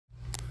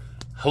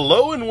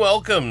Hello and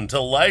welcome to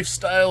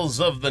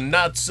Lifestyles of the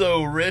Not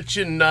So Rich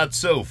and Not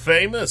So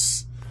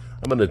Famous.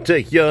 I'm going to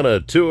take you on a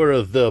tour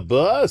of the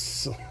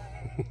bus.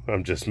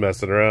 I'm just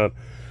messing around.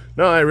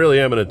 No, I really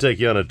am going to take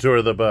you on a tour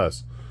of the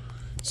bus.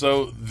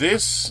 So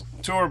this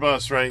tour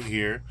bus right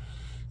here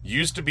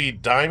used to be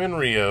Diamond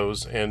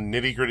Rio's and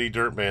Nitty Gritty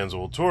Dirt Band's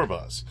old tour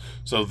bus.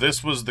 So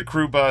this was the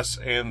crew bus,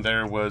 and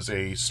there was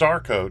a star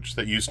coach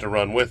that used to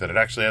run with it. It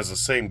actually has the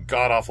same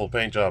god-awful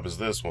paint job as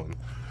this one.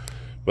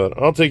 But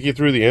I'll take you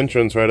through the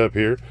entrance right up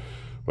here.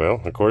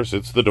 Well, of course,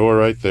 it's the door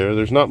right there.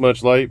 There's not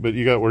much light, but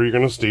you got where you're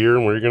going to steer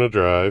and where you're going to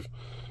drive.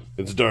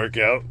 It's dark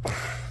out.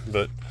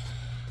 But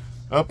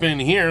up in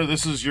here,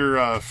 this is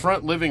your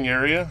front living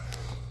area.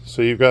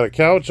 So you've got a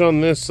couch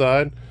on this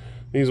side.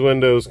 These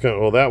windows,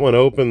 well, that one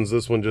opens.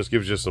 This one just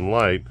gives you some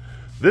light.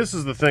 This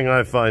is the thing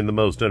I find the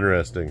most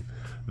interesting.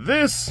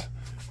 This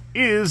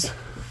is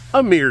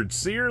a mirrored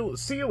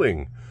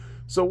ceiling.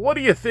 So what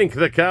do you think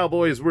the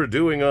Cowboys were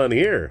doing on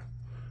here?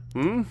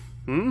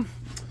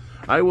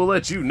 I will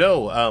let you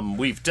know.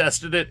 We've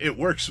tested it. It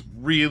works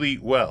really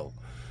well.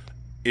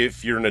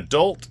 If you're an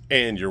adult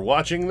and you're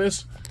watching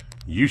this,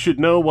 you should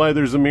know why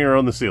there's a mirror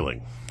on the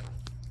ceiling.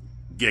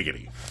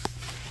 Giggity.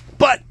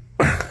 But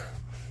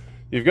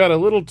you've got a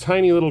little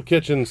tiny little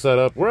kitchen set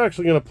up. We're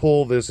actually going to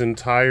pull this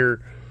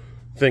entire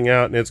thing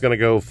out, and it's going to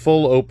go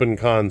full open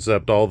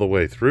concept all the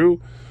way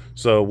through.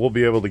 So we'll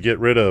be able to get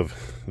rid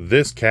of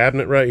this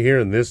cabinet right here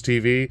and this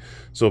TV.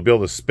 So we'll be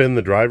able to spin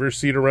the driver's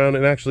seat around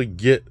and actually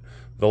get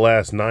the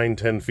last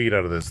 9-10 feet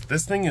out of this.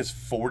 This thing is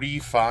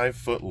 45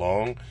 foot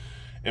long,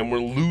 and we're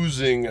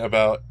losing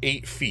about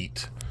 8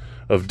 feet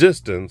of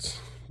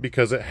distance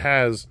because it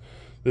has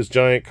this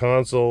giant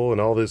console and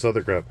all this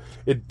other crap.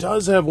 It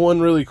does have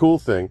one really cool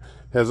thing.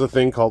 It has a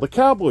thing called a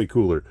cowboy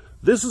cooler.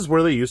 This is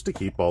where they used to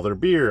keep all their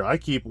beer. I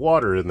keep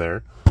water in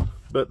there.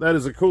 But that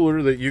is a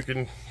cooler that you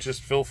can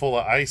just fill full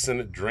of ice and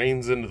it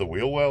drains into the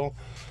wheel well.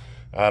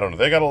 I don't know.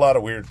 They got a lot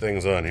of weird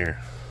things on here.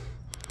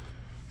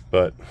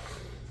 But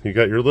you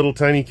got your little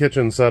tiny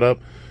kitchen set up.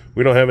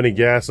 We don't have any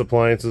gas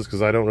appliances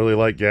because I don't really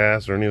like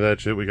gas or any of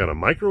that shit. We got a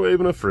microwave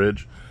and a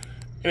fridge,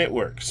 and it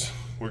works.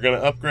 We're going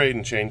to upgrade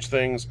and change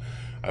things.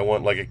 I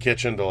want like a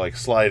kitchen to like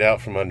slide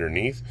out from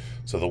underneath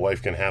so the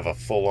wife can have a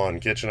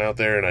full-on kitchen out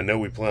there. And I know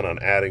we plan on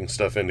adding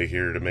stuff into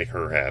here to make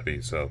her happy.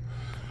 So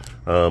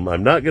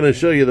I'm not going to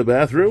show you the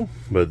bathroom,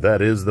 but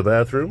that is the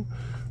bathroom.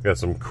 Got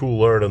some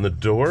cool art on the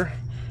door.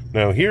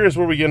 Now here's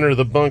where we get into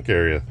the bunk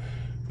area.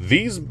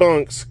 These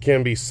bunks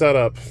can be set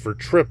up for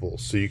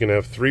triples, so you can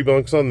have 3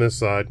 bunks on this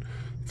side,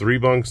 3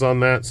 bunks on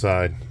that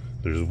side.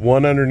 There's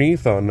one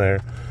underneath on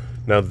there.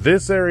 Now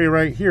this area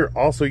right here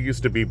also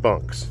used to be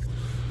bunks.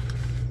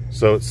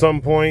 So at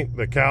some point,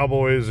 the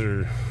Cowboys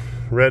or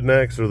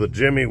Rednecks or the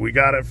Jimmy we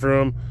got it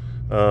from,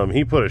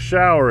 he put a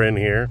shower in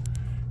here.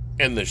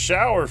 And the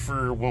shower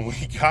for when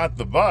we got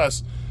the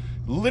bus,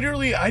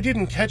 literally, I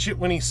didn't catch it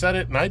when he said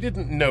it, and I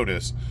didn't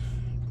notice.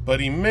 But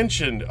he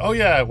mentioned, oh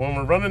yeah, when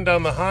we're running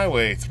down the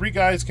highway, 3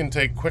 guys can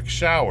take quick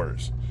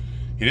showers.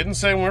 He didn't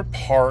say when we're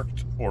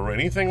parked or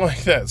anything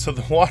like that. So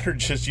the water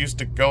just used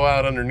to go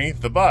out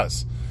underneath the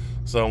bus.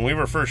 So when we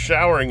were first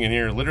showering in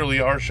here, literally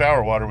our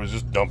shower water was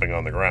just dumping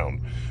on the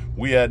ground.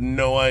 We had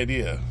no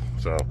idea.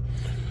 So,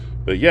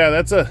 but yeah,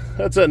 that's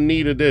a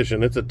neat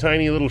addition. It's a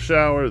tiny little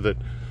shower that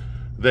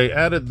they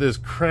added this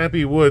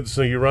crappy wood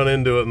so you run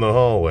into it in the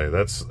hallway.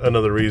 That's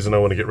another reason I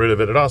want to get rid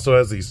of it. It also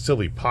has these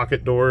silly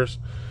pocket doors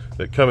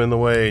that come in the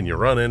way and you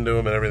run into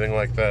them and everything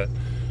like that.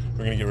 We're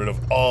going to get rid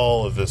of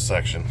all of this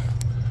section.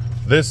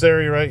 This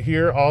area right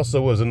here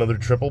also was another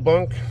triple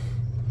bunk.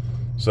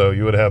 So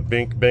you would have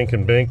bink,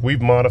 and bink.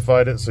 We've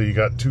modified it so you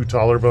got 2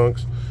 taller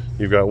bunks.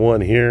 You've got one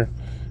here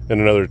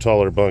and another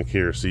taller bunk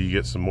here. So you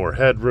get some more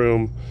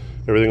headroom,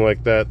 everything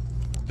like that.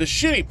 The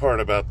shitty part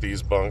about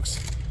these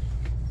bunks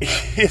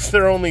is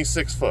they're only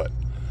 6 foot.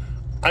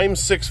 I'm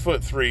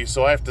 6'3",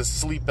 so I have to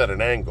sleep at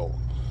an angle.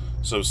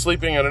 So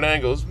sleeping at an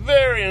angle is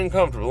very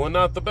uncomfortable and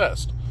not the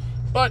best.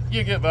 But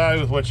you get by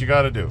with what you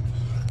got to do.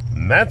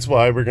 And that's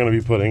why we're going to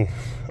be putting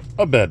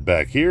a bed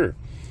back here.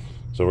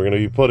 So we're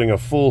going to be putting a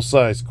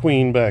full-size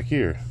queen back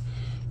here.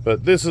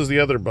 But this is the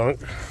other bunk.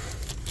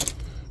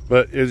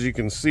 But as you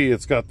can see,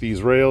 it's got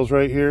these rails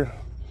right here.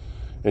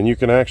 And you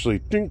can actually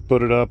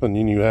put it up, and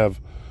then you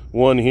have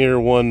one here,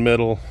 one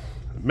middle.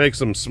 It makes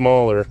them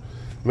smaller.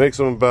 It makes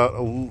them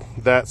about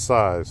that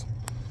size.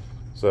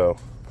 So,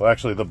 well,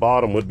 actually the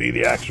bottom would be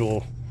the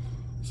actual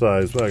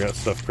size. But I got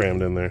stuff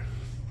crammed in there.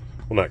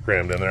 Well, not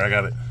crammed in there. I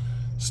got it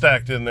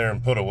stacked in there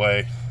and put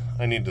away.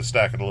 I need to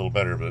stack it a little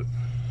better, but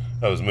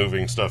I was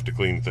moving stuff to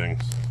clean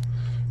things.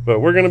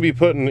 But we're going to be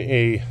putting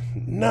a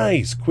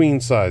nice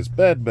queen-size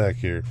bed back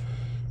here.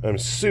 I'm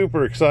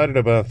super excited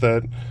about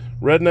that.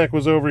 Redneck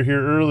was over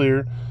here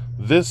earlier.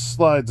 This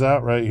slides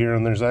out right here,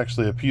 and there's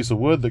actually a piece of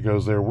wood that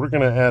goes there. We're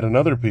going to add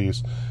another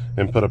piece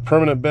and put a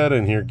permanent bed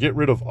in here, get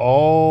rid of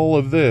all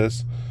of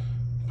this,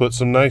 put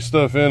some nice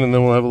stuff in, and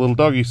then we'll have a little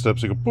doggy step.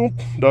 So you go boom,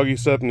 doggy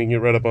step, and you can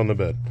get right up on the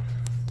bed.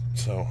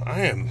 So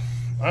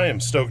I am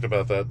stoked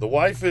about that. The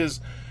wife is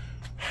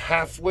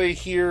halfway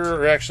here,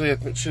 or actually I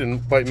think she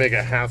didn't quite make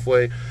it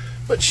halfway,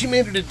 but she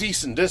made it a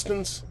decent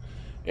distance,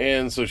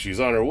 and so she's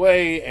on her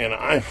way,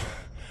 and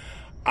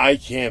I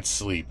can't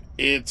sleep.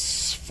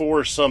 It's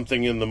 4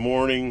 something in the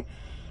morning.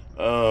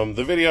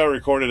 The video I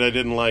recorded I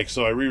didn't like,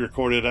 so I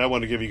re-recorded. I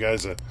want to give you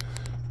guys a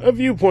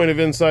viewpoint of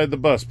inside the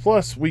bus.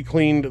 Plus, we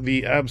cleaned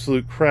the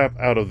absolute crap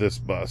out of this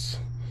bus.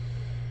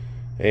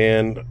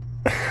 And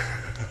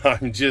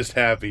I'm just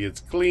happy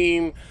it's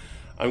clean.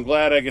 I'm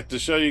glad I get to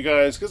show you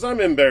guys, because I'm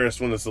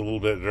embarrassed when it's a little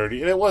bit dirty.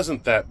 And it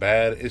wasn't that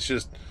bad. It's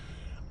just,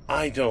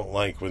 I don't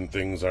like when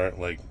things aren't,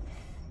 like,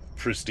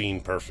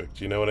 pristine perfect.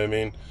 You know what I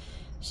mean?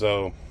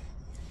 So,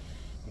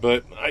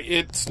 but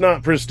it's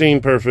not pristine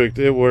perfect.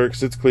 It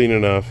works. It's clean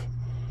enough.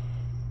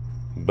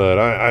 But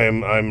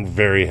I'm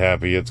very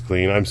happy it's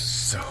clean. I'm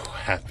so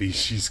happy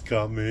she's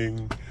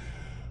coming.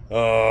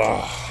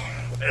 Oh,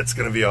 it's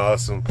going to be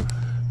awesome.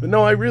 But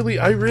no, I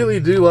really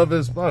do love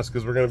this bus,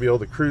 because we're going to be able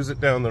to cruise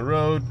it down the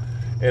road.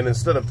 And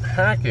instead of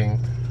packing,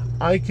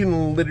 I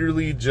can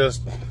literally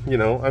just, you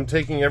know, I'm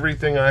taking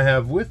everything I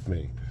have with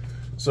me.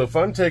 So if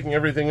I'm taking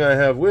everything I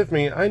have with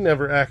me, I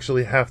never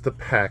actually have to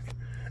pack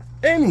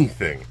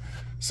anything.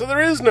 So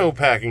there is no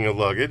packing of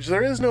luggage.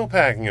 There is no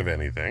packing of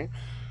anything.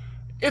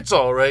 It's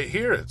all right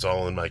here. It's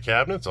all in my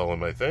cabinet. It's all in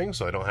my thing.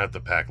 So I don't have to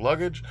pack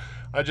luggage.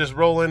 I just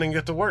roll in and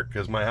get to work,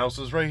 because my house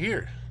is right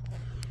here.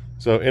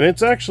 So, and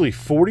it's actually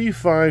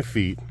 45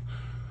 feet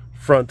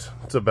front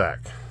to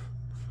back.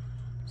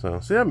 So,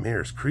 see, that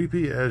mirror's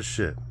creepy as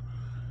shit.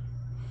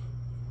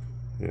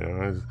 You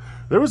know,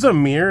 there was a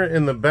mirror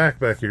in the back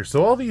here.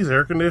 So all these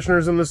air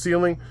conditioners in the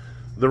ceiling,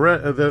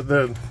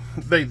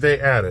 they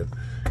added.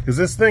 Because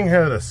this thing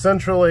had a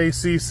central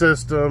AC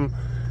system,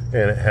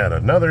 and it had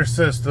another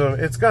system.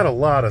 It's got a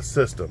lot of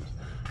systems.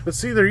 But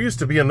see, there used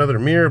to be another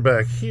mirror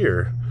back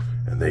here,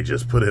 and they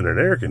just put in an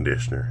air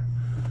conditioner.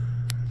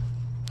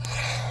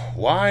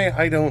 Why?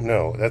 I don't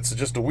know. That's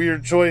just a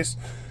weird choice.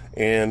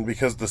 And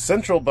because the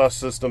central bus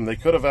system, they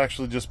could have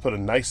actually just put a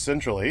nice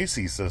central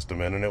AC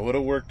system in, and it would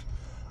have worked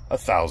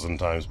 1,000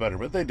 times better.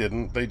 But they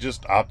didn't. They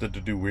just opted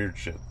to do weird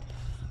shit.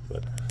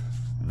 But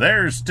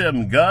there's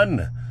Tim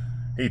Gunn.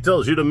 He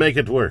tells you to make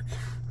it work.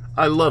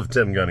 I love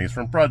Tim Gunn. He's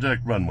from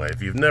Project Runway.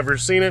 If you've never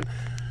seen it,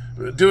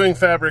 doing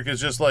fabric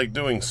is just like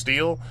doing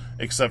steel,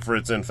 except for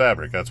it's in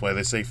fabric. That's why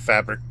they say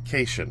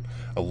fabrication.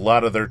 A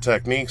lot of their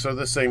techniques are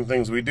the same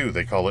things we do.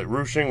 They call it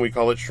ruching. We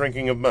call it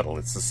shrinking of metal.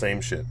 It's the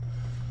same shit.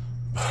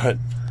 But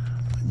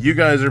you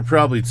guys are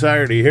probably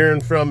tired of hearing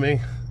from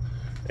me,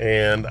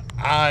 and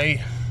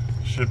I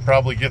should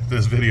probably get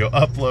this video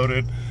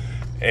uploaded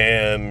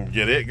and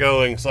get it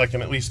going so I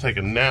can at least take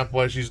a nap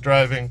while she's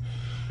driving.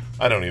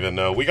 I don't even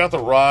know. We got the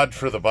rod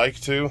for the bike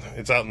too.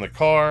 It's out in the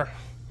car,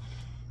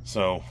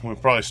 so we'll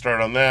probably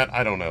start on that.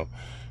 I don't know.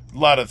 A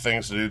lot of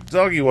things to do.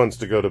 Doggy wants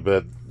to go to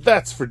bed.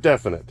 That's for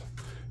definite.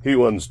 He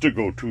wants to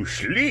go to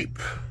sleep.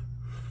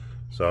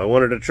 So I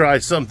wanted to try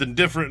something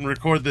different and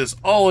record this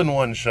all in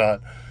one shot.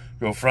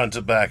 Go front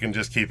to back and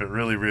just keep it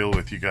really real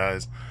with you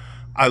guys.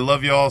 I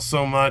love you all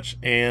so much,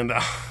 and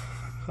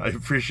I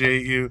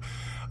appreciate you.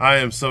 I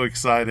am so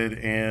excited,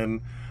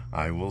 and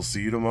I will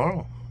see you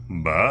tomorrow.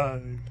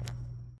 Bye.